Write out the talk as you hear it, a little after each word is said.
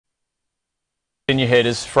In your head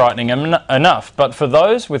is frightening enough, but for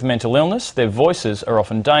those with mental illness, their voices are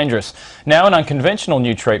often dangerous. Now an unconventional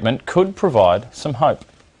new treatment could provide some hope.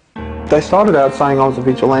 They started out saying I was a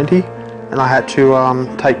vigilante and I had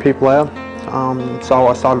to take people out, so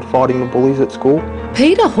I started fighting the bullies at school.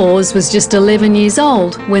 Peter Hawes was just 11 years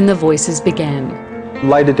old when the voices began.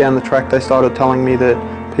 Later down the track they started telling me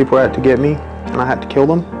that people were out to get me and I had to kill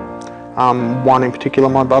them. One in particular,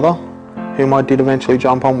 my brother, whom I did eventually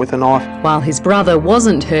jump on with a knife. While his brother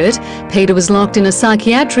wasn't hurt, Peter was locked in a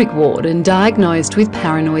psychiatric ward and diagnosed with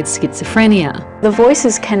paranoid schizophrenia. The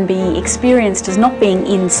voices can be experienced as not being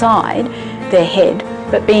inside their head,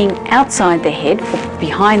 but being outside their head, or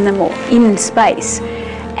behind them, or in space,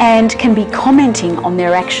 and can be commenting on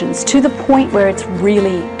their actions to the point where it's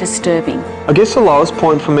really disturbing. I guess the lowest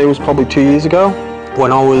point for me was probably 2 years ago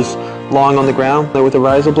when I was lying on the ground there with a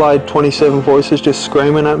razor blade, 27 voices just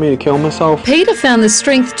screaming at me to kill myself. Peter found the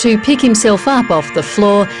strength to pick himself up off the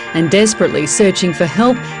floor, and desperately searching for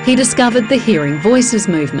help, he discovered the Hearing Voices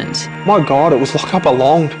movement. My God, it was like I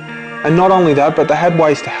belonged. And not only that, but they had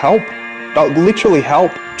ways to help. Literally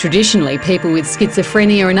help. Traditionally, people with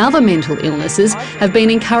schizophrenia and other mental illnesses have been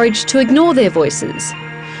encouraged to ignore their voices.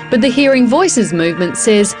 But the Hearing Voices movement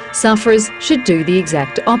says sufferers should do the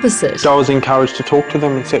exact opposite. I was encouraged to talk to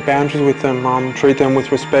them and set boundaries with them, treat them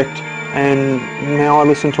with respect, and now I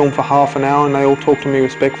listen to them for half an hour and they all talk to me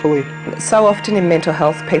respectfully. So often in mental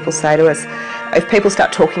health people say to us, if people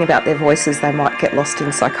start talking about their voices they might get lost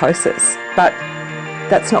in psychosis. But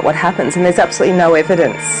that's not what happens, and there's absolutely no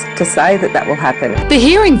evidence to say that that will happen. The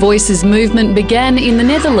Hearing Voices movement began in the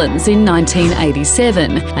Netherlands in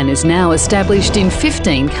 1987 and is now established in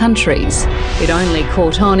 15 countries. It only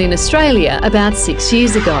caught on in Australia about 6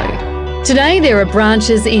 years ago. Today there are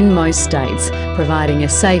branches in most states, providing a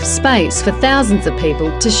safe space for thousands of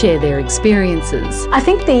people to share their experiences. I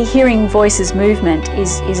think the Hearing Voices movement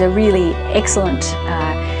is a really excellent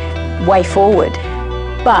way forward.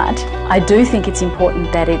 But I do think it's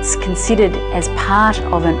important that it's considered as part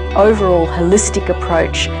of an overall holistic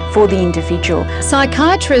approach for the individual.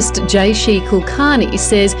 Psychiatrist Jayashri Kulkarni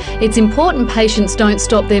says it's important patients don't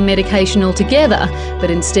stop their medication altogether,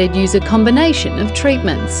 but instead use a combination of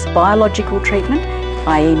treatments. Biological treatment,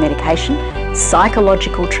 i.e. medication,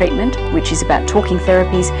 psychological treatment, which is about talking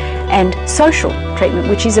therapies, and social treatment,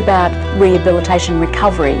 which is about rehabilitation,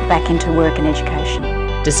 recovery back into work and education.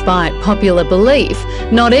 Despite popular belief,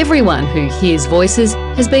 not everyone who hears voices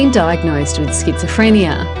has been diagnosed with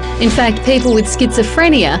schizophrenia. In fact, people with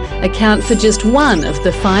schizophrenia account for just 1 of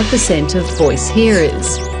the 5% of voice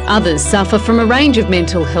hearers. Others suffer from a range of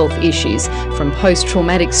mental health issues, from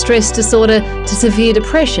post-traumatic stress disorder to severe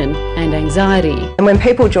depression and anxiety. And when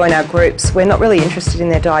people join our groups, we're not really interested in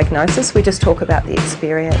their diagnosis, we just talk about the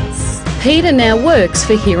experience. Peter now works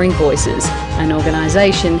for Hearing Voices, an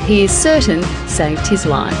organisation he is certain saved his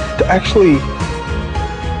life. To actually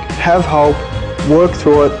have hope, work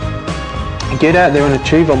through it, get out there and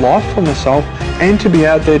achieve a life for myself, and to be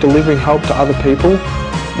out there delivering hope to other people,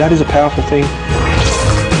 that is a powerful thing.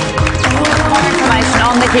 For more information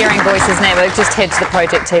on the Hearing Voices Network, just head to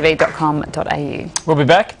theprojecttv.com.au. We'll be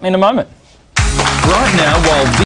back in a moment. Right now, while